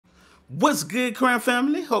What's good, crime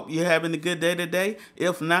family? Hope you're having a good day today.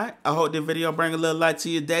 If not, I hope this video bring a little light to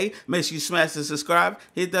your day. Make sure you smash the subscribe,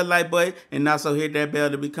 hit that like button, and also hit that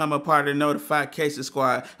bell to become a part of the notification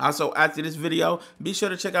squad. Also, after this video, be sure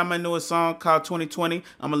to check out my newest song called 2020.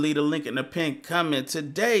 I'm gonna leave a link in the pinned comment.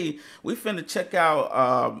 Today, we finna check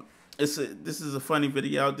out this is a funny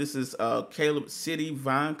video. This is CalebCity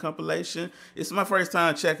Vine compilation. It's my first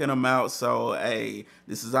time checking them out, so hey,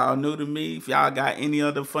 this is all new to me. If y'all got any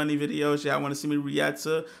other funny videos y'all want to see me react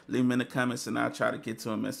to, leave them in the comments and I'll try to get to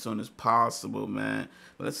them as soon as possible, man.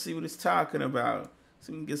 But let's see what it's talking about.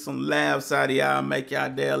 So we can get some laughs out of y'all, make y'all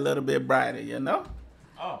day a little bit brighter, you know?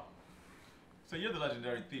 Oh, so you're the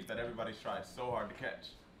legendary thief that everybody's tried so hard to catch.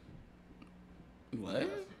 What?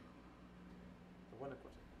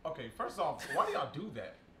 Okay, first off, why do y'all do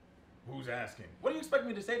that? Who's asking? What do you expect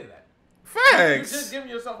me to say to that? Facts. You're just giving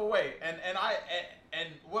yourself away, and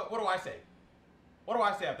what do I say? What do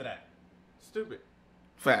I say after that? Stupid.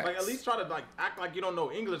 Facts. Like, at least try to like act like you don't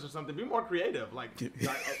know English or something. Be more creative. Like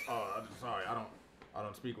I'm sorry, I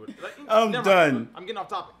don't speak with. Like, I'm done. Mind. I'm getting off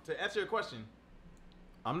topic. To answer your question,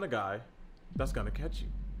 I'm the guy that's gonna catch you.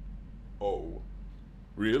 Oh,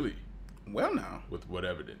 really? Well, now. With what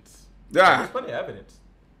evidence? There's plenty of evidence.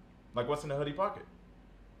 Like what's in the hoodie pocket?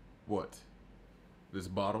 What? This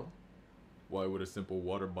bottle? Why would a simple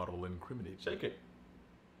water bottle incriminate you? Shake it.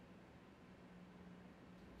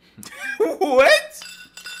 What?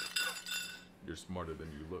 You're smarter than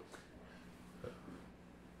you look.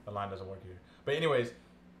 The line doesn't work here. But anyways,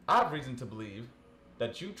 I have reason to believe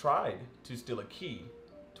that you tried to steal a key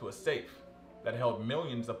to a safe that held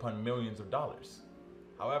millions upon millions of dollars.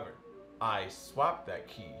 However, I swapped that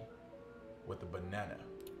key with a banana.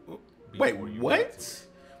 Wait, what?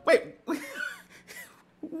 Wait,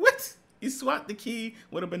 what? He swapped the key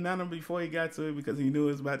with a banana before he got to it because he knew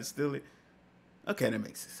he was about to steal it. Okay, that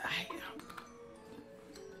makes sense.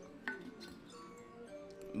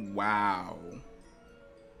 Wow.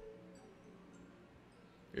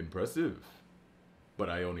 Impressive. But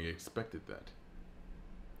I only expected that.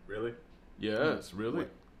 Really? Yes, really.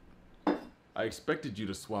 What? I expected you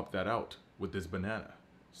to swap that out with this banana.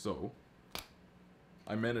 So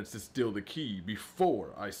I managed to steal the key before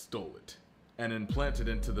I stole it and implant it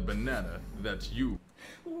into the banana that you...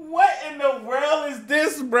 What in the world is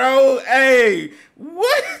this, bro? Hey,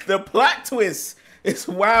 what? The plot twist is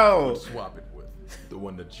wild. Swap it with. The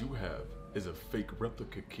one that you have is a fake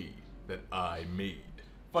replica key that I made.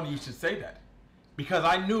 Funny you should say that. Because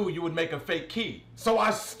I knew you would make a fake key. So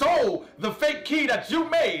I stole the fake key that you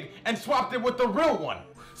made and swapped it with the real one.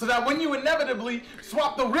 So that when you inevitably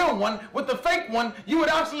swap the real one with the fake one, you would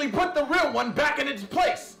actually put the real one back in its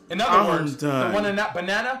place. In other words, the one in that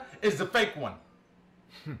banana is the fake one.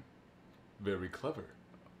 Very clever,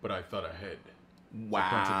 but I thought ahead. Wow. I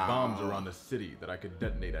planted bombs around the city that I could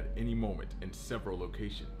detonate at any moment in several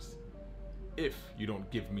locations. If you don't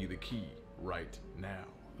give me the key right now.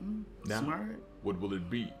 Now, smart. What will it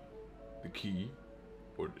be? The key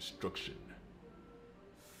or destruction?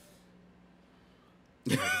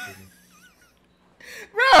 Bro,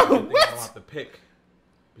 what? I'll have to pick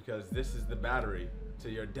because this is the battery to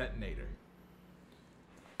your detonator.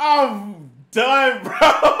 I'm done, bro.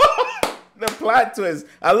 The plot twist.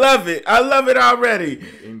 I love it. I love it already.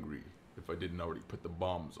 I'd be angry if I didn't already put the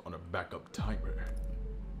bombs on a backup timer.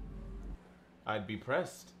 I'd be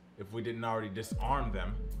pressed if we didn't already disarm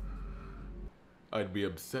them. I'd be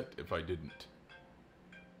upset if I didn't.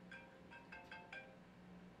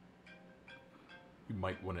 You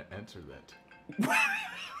might want to answer that.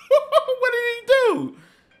 What did he do?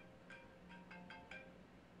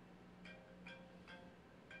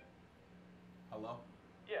 Hello?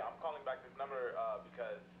 Yeah, I'm calling back this number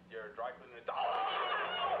because your dry cleaner is...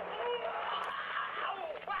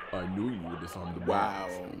 I knew you would disarm the bombs.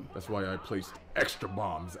 Wow. That's why I placed extra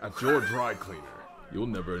bombs at your dry cleaner. You'll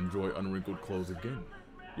never enjoy unwrinkled clothes again.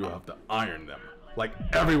 You'll have to iron them like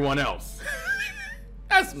everyone else.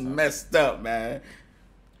 That's messed up, man.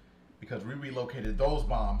 Because we relocated those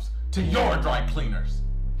bombs to your dry cleaners.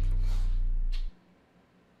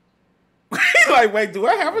 Like, wait, do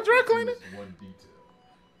I have a dry cleaner? One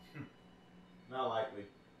detail. Not likely.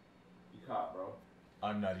 You caught, bro.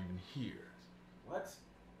 I'm not even here. What?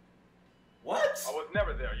 What? I was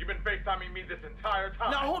never there. You've been FaceTiming me this entire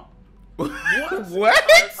time. No. What?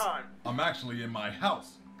 I'm actually in my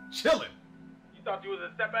house, chilling. You thought you was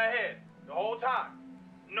a step ahead the whole time.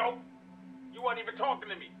 Nope. You weren't even talking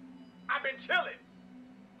to me. I've been chilling.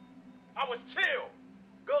 I was chill.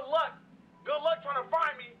 Good luck. Good luck trying to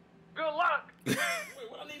find me. Good luck. Wait,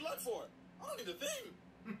 what I need luck for? I don't need a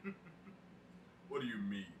thing. What do you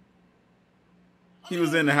mean? I He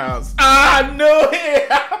was in the house. I knew it.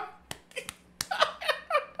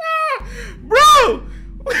 Bro.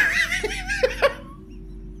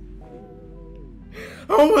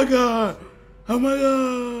 Oh my god. Oh my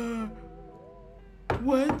god.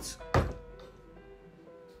 What?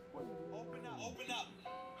 Open up.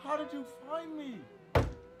 How did you find me?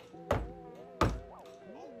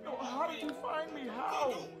 No, how did you find me?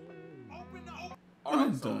 How?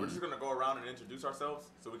 Alright, so we're just gonna go around and introduce ourselves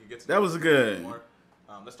so we can get to That was good. more.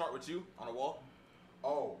 Let's start with you on the wall.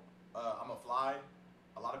 Oh, I'm a fly.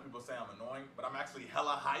 A lot of people say I'm annoying, but I'm actually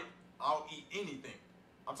hella hype. I'll eat anything.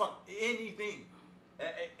 I'm talking anything.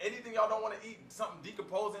 Anything y'all don't want to eat, something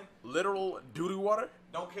decomposing. Literal doo-doo water?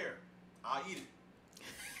 Don't care. I'll eat it.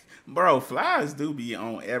 Bro, flies do be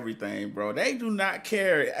on everything, bro. They do not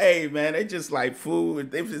care. Hey, man, they just like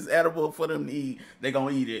food. If it's edible for them to eat, they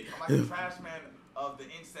gonna eat it. I'm like the trash man of the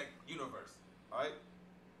insect universe, all right?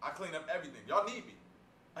 I clean up everything. Y'all need me.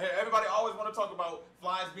 I hear everybody always want to talk about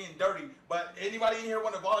flies being dirty, but anybody in here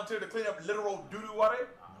want to volunteer to clean up literal doo-doo water?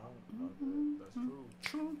 No, that's true.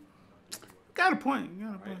 True. Got a point.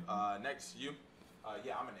 Right, next, you.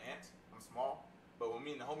 Yeah, I'm an ant. I'm small. But when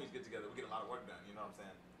me and the homies get together, we get a lot of work done. You know what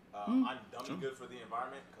I'm saying? I'm dummy good for the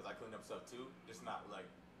environment because I clean up stuff too. Just not like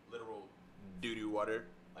literal doo-doo water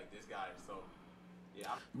like this guy. So,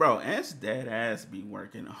 yeah. Bro, ants dead ass be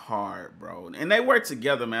working hard, bro. And they work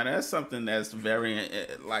together, man. That's something that's very,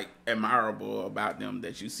 like, admirable about them.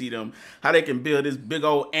 That you see them, how they can build this big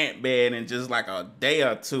old ant bed in just like a day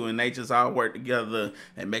or two. And they just all work together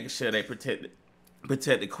and making sure they protect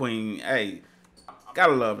the queen. Hey,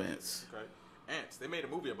 gotta love ants. Okay. Ants. They made a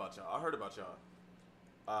movie about y'all. I heard about y'all.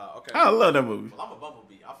 Okay. I love that movie. Well, I'm a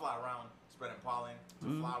bumblebee. I fly around spreading pollen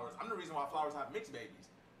to flowers. I'm the reason why flowers have mixed babies.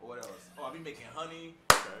 Or what else? Oh, I be making honey.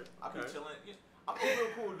 Okay. I be chilling. Yeah. I'm a real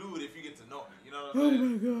cool dude if you get to know me. You know what I'm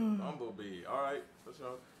saying? Oh my god. Bumblebee. All right. For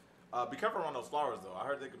sure. Be careful around those flowers though. I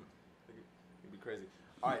heard they can be crazy.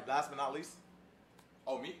 All right. Last but not least.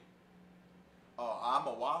 Oh, me. Oh, I'm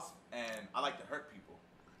a wasp and I like to hurt people.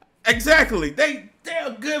 Exactly. They're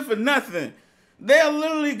good for nothing. They're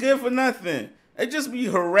literally good for nothing. They just be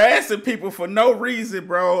harassing people for no reason,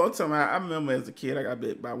 bro. I'm talking about, I remember as a kid, I got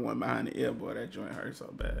bit by one behind the ear, boy. That joint hurt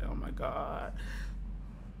so bad. Oh my god.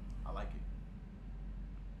 I like it.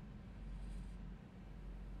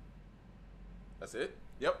 That's it?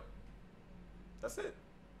 Yep. That's it.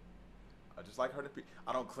 I just like hurting people.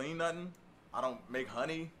 I don't clean nothing. I don't make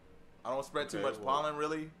honey. I don't spread too much pollen,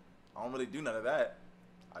 really. I don't really do none of that.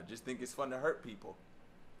 I just think it's fun to hurt people.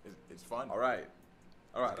 It's fun. All right.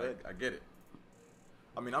 I get it.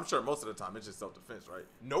 I mean, I'm sure most of the time it's just self-defense, right?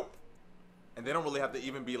 Nope. And they don't really have to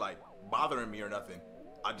even be like bothering me or nothing.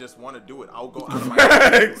 I just want to do it. I'll go out of my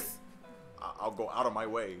way. I'll go out of my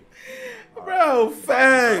way. Bro,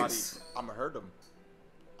 facts. I'm gonna hurt them.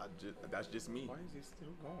 That's just me. Why is he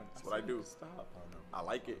still going? That's what I do. Stop. I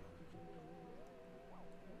like it.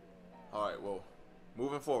 All right, well,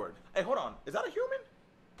 moving forward. Hey, hold on. Is that a human?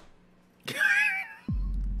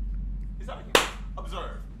 Is that a human?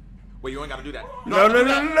 Observe. Wait, you ain't gotta do that. No. Hey,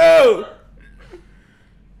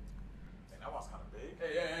 that was kind of big.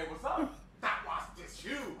 Hey, what's up? That was just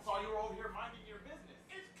you. I saw you were over here minding your business.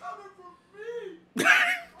 It's coming from me.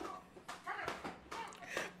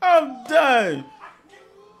 I'm done. I can keep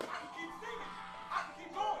singing. I can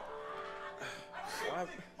keep going.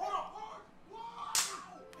 Hold on.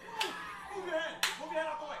 Move your hand. Move your hand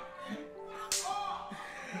out the way.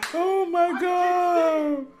 Oh my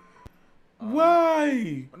god.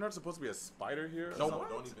 Why? Wasn't there supposed to be a spider here? No,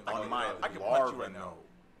 don't even. I can punch you right now.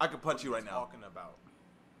 I can punch you right now. Talking about.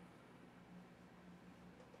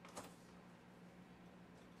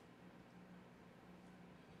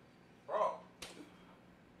 Bro,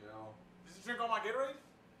 Yo. did you drink all my Gatorade?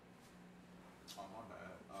 Oh, my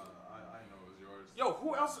bad. I didn't know it was yours. Yo,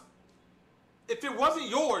 who else? If it wasn't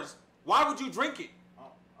yours, why would you drink it? I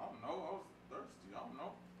don't know. I was thirsty. I don't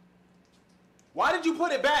know. Why did you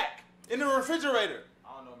put it back in the refrigerator?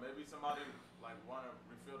 I don't know. Maybe somebody like want to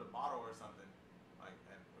refill the bottle or something. Like,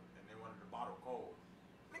 and they wanted the bottle cold.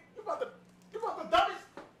 You about the dumbest?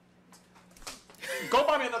 Go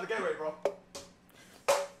buy me another Gatorade, bro.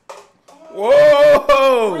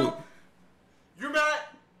 Whoa. You mad?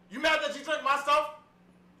 You mad that you drank my stuff?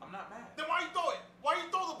 I'm not mad. Then why you throw it? Why you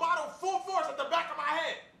throw the bottle full force at the back of my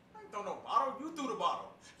head? I ain't throw no bottle. You threw the bottle.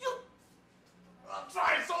 I'm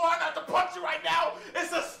trying so hard not to punch you right now.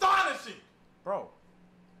 It's astonishing. Bro,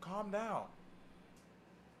 calm down.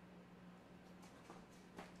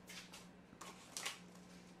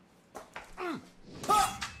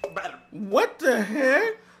 What the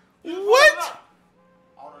heck? You just What? pulled something out.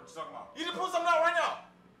 I don't know what you're talking about. You just pulled something out right now.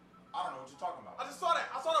 I don't know what you're talking about. I just saw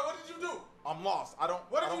I'm lost. I don't.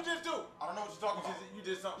 What did you just do? I don't know what you're talking about. You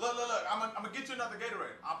did something. Look. I'm gonna get you another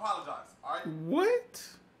Gatorade. I apologize. All right. What?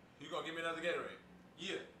 You gonna give me another Gatorade?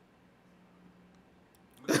 Yeah.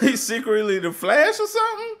 He's secretly the Flash or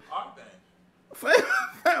something? All right, then.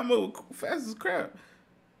 Fast move fast as crap.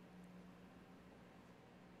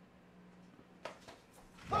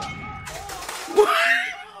 What?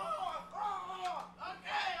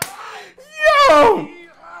 Yo!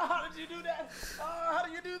 How did you do that? How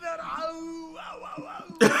do you do that?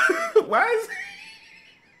 Why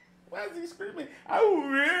is he screaming? Oh,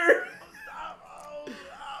 weird. Stop.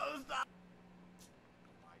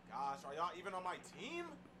 My gosh, are y'all even on my team?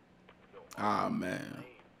 Oh, man.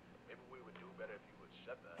 Maybe we would do better if you would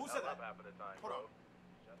shut the Who said hell that? up half of the time, Hold bro. on.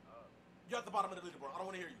 Shut up. You're at the bottom of the leaderboard. I don't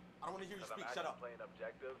want to hear you. I don't want to hear you Because speak. I'm Shut actually up. playing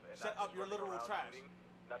objective and Shut not up. just You're running literal around trash. shooting,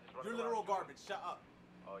 not just running You're around literal shooting. garbage. Shut up.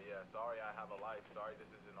 Oh yeah, sorry I have a life. Sorry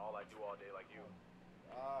this isn't all I do all day like you.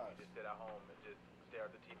 You just sit at home and just stare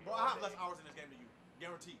at the TV Bro, all I have day less hours in this game than you.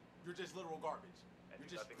 Guaranteed. You're just literal garbage. and You're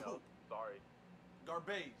do just nothing poop. else. Sorry.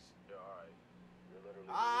 Garbage. You're alright. You're literally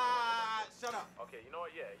Shut up. Okay, you know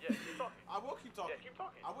what? Yeah, keep talking. I will keep talking. Yeah, keep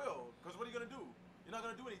talking. I will. Because what are you going to do? You're not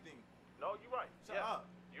going to do anything. No, you're right. Shut yeah, up.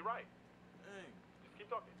 You're right. Dang. Just keep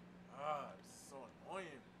talking. It's so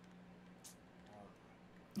annoying.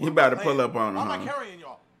 You about to pull up on Why him, am I huh? carrying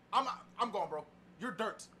y'all? I'm going, bro. You're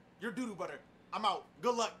dirt. You're doo-doo butter. I'm out.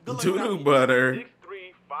 Good luck. Good luck. Doo-doo butter.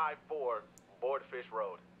 6354 Boardfish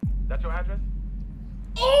Road. That's your address?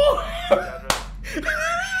 Oh! That's your address?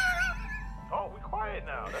 Oh, we quiet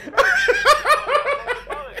now. That's good.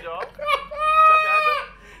 That's y'all. That's your address?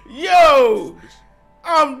 Yo!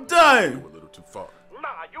 I'm done. A little too far.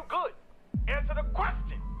 Nah, you good. Answer the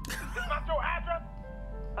question. It's not your address?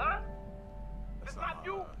 Huh? It's not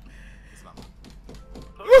you? It's not. So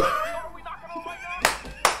you know we knocking on right now?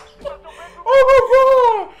 It's not your bedroom? Oh my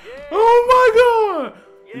god! Oh my god!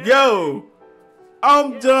 Yeah. Yo!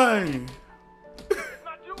 I'm done. It's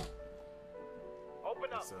not you.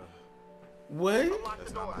 Open up. What? Unlock the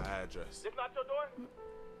That's door. not my address. It's not your door?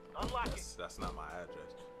 Unlock it. That's not my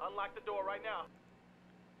address. Unlock the door right now.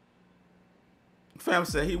 Fam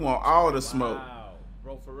said he want all the smoke. Wow.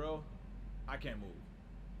 Bro, for real, I can't move.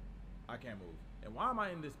 And why am I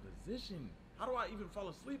in this position? How do I even fall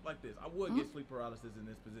asleep like this? I would get sleep paralysis in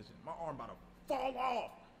this position. My arm about to fall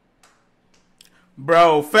off.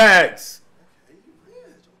 Bro, facts.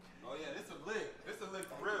 Oh yeah, this a lick. This a lick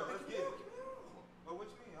for real. Let's get it. Well, what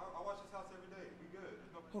you mean? I watch this house every day. We good.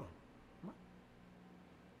 There's no. Hold on.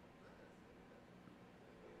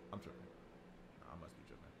 I'm tripping. I must be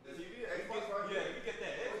tripping. Yeah, you get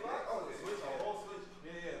that. Oh, switch, a whole switch.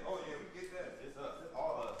 Yeah. Oh yeah, we get that. It's us. It's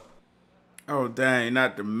all us. Oh dang,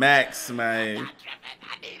 not the max, man. Let me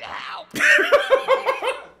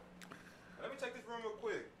check this room real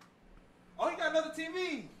quick. Oh, he got another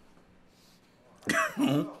TV.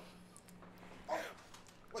 Oh,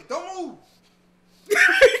 wait, don't move. He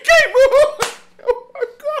can't move. Oh my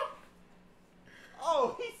god.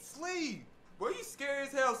 Oh, he sleep. Boy, you scary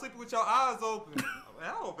as hell sleeping with your eyes open. Man,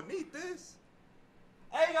 I don't beneath this.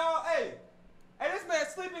 Hey, y'all. Hey, this man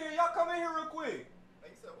sleeping here. Y'all come in here real quick. Hey,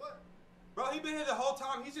 you said what? Bro, he been here the whole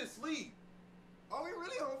time. He's just sleep. Oh, we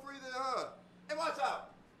really home free then, huh? Hey, watch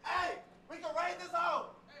out. Hey, we can raid this home.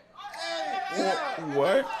 Hey,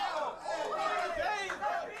 What?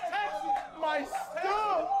 My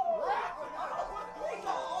stuff.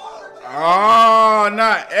 Oh,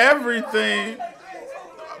 not everything.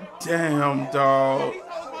 Damn, dog.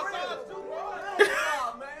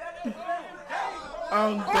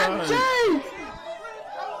 I'm done.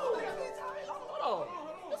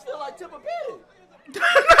 This feel like Tipper Bed.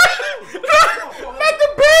 Not the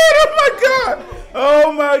bed. Oh my god.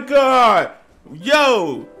 Oh my god.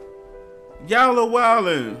 Yo. Y'all are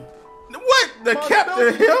wildin'. What? The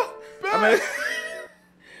Captain Hill? I mean,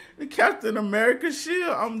 the Captain America shield?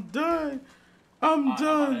 I'm done. I'm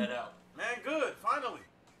done. Man, good. Finally.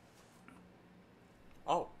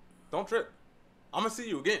 Oh, don't trip. I'm gonna see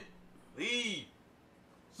you again. Leave.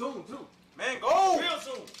 Soon, too. Man, go. Real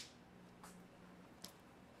soon.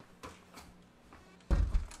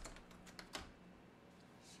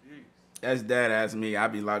 Jeez. That's dead ass me. I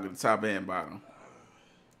be logging the top and bottom.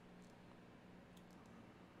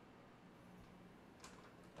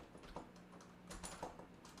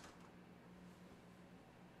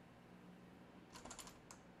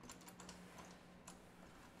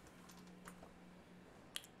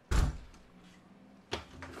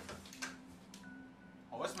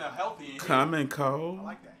 Oh, it smells healthy in here. Coming cold. I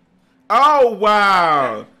like that. Oh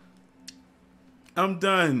wow. I'm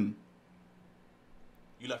done.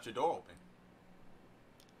 You left your door open.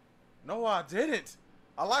 No, I didn't.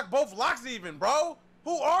 I like both locks even, bro.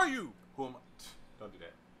 Who are you? Who am I? Don't do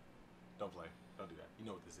that. Don't play. Don't do that. You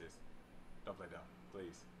know what this is. Don't play dumb,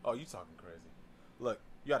 please. Oh, you talking crazy. Look,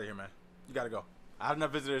 you out of here, man. You gotta go. I have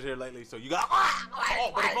enough visitors here lately, so you got.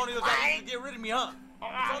 Oh, but if only it was that easy to get rid of me, huh?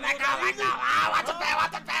 Let go. Watch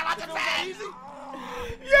the fan. Easy?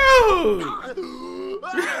 Yo!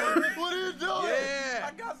 What are you doing? Yeah.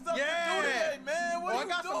 I got something to do today, man. What Oh, are I you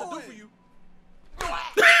got doing? something to do for you.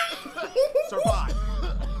 Survive.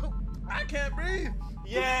 I can't breathe.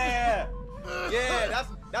 Yeah. Yeah,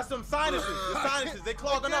 that's some sinuses. Your sinuses, they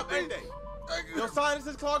clogging up, ain't they? Your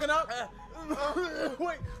sinuses clogging up?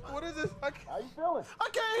 Wait, what is this? How you feeling? I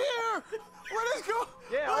can't hear. What is going?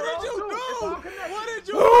 Yeah, What did hold you on, too. It's all do? connected. What did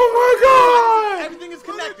you? Oh my Everything is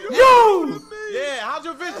connected. God! Yo! Yeah, how's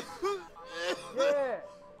your vision? Yeah.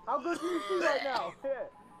 How good do you see right now?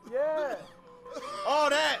 Yeah. All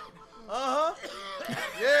that.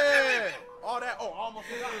 Yeah. All that. Oh, almost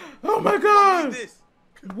forgot. Oh my Need God! this.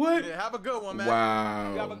 What? Yeah, have a good one, man.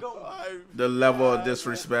 Have a Wow. good one. The level of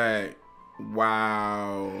disrespect.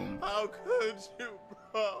 Wow. How could you,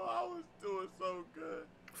 bro? I was doing so good.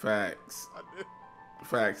 Facts. I did.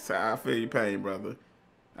 Facts. I feel your pain, brother.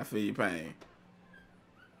 I feel your pain.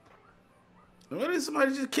 What did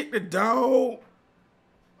somebody just kick the dog?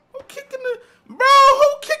 Who kicking the... Bro, who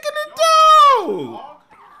kicking the dog? What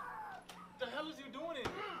the hell is you doing in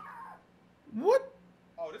here? What?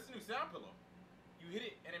 Oh, this is a new sound pillow. You hit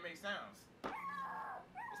it and it makes sounds. It's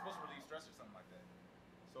supposed to relieve stress or something like that.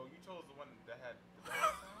 So you chose the one that had the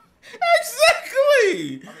dog sound?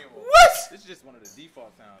 Exactly. I mean, well, What? This is just one of the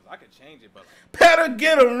default sounds. I could change it, but Better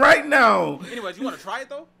get him right now. anyways, you want to try it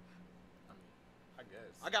though? I mean, I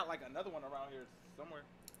guess. I got like another one around here somewhere.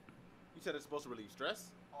 You said it's supposed to relieve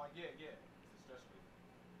stress? Oh yeah. It's a stress relief.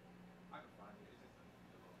 I can find it. It's just a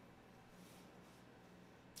pillow.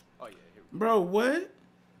 Oh yeah, here we go. Bro, what?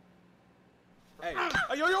 Hey,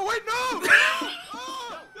 Yo, wait, no! No!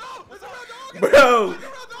 It's a red dog! Bro.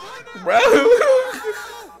 Bro.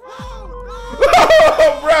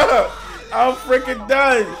 Oh, bro. I'm freaking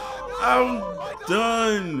done. I'm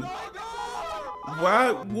done.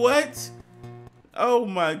 What? Oh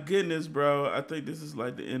my goodness, bro. I think this is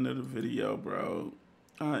like the end of the video, bro.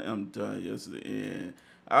 I am done. Yes, the end.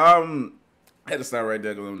 I had to start right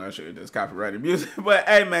there because I'm not sure if there's copyrighted music. But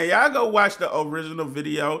hey, man, y'all go watch the original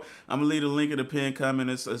video. I'm gonna leave the link in the pinned comment.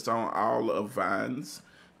 It's on all of Vine's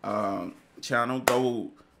channel.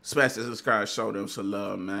 Go smash the subscribe, show them some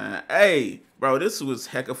love, man. Hey, bro, this was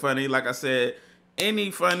hecka funny. Like I said,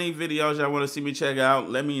 any funny videos y'all want to see me check out,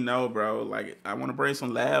 let me know, bro. Like, I want to bring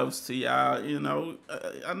some laughs to y'all, you know.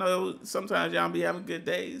 I know sometimes y'all be having good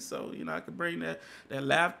days, so, you know, I could bring that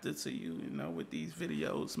laughter to you, you know, with these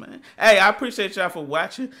videos, man. Hey, I appreciate y'all for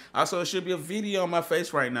watching. Also, it should be a video on my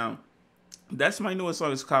face right now. That's my newest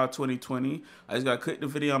song. It's called 2020. I just got to click the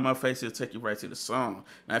video on my face. It'll take you right to the song.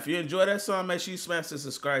 Now, if you enjoy that song, make sure you smash the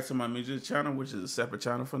subscribe to my music channel, which is a separate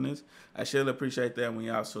channel from this. I surely appreciate that when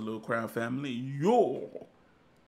y'all salute Crown Family. Yo!